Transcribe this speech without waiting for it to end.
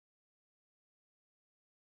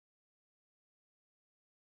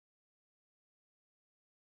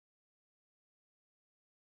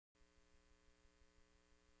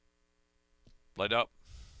Played up.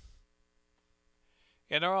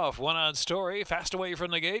 And they're off. One odd story. Fast away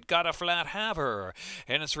from the gate. Got a flat haver.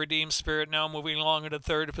 And it's Redeemed Spirit now moving along into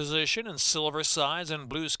third position. And Silver Sides and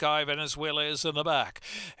Blue Sky Venezuela is in the back.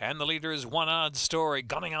 And the leader is One Odd Story.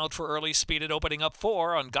 Gunning out for early speed at opening up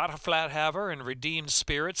 4 on Got a Flat Haver and Redeemed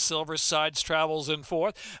Spirit. Silver Sides travels in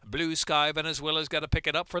 4th. Blue Sky Venezuela's got to pick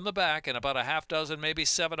it up from the back. And about a half dozen, maybe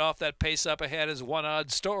 7 off that pace up ahead is One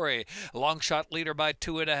Odd Story. Long shot leader by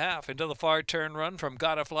 2.5 into the far turn run from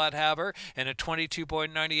Got a Flat Haver and a 22.98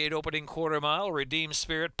 opening quarter mile. Redeemed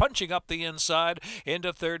Spirit punching up the inside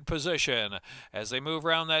into third position. As they move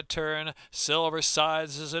around that turn, Silver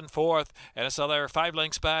Sides is in 4th, and it's another 5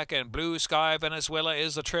 lengths back, and Blue Sky Venezuela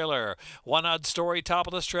is the trailer. One Odd Story top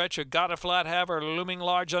of the stretch. Got a Flat Haver looming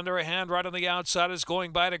large under a hand right on the outside is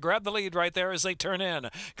going by to grab the lead right there as they turn in.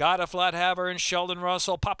 Got a Flat Haver and Sheldon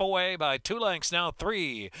Russell pop away by 2 lengths, now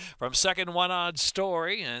 3 from second. One Odd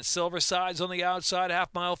Story, and Silver Sides on the outside,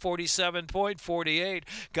 half mile 47.48.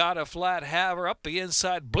 Got a Flat Haver up the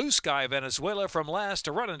inside. Blue Sky Venezuela from last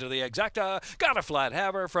to run into the exacta. Got a Flat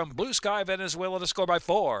Haver from Blue Sky Venezuela to score by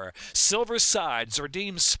 4. Silver Sides,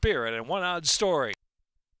 Redeemed Spirit, and One Odd Story.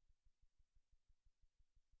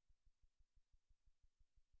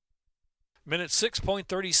 Minute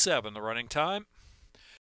 6.37, the running time.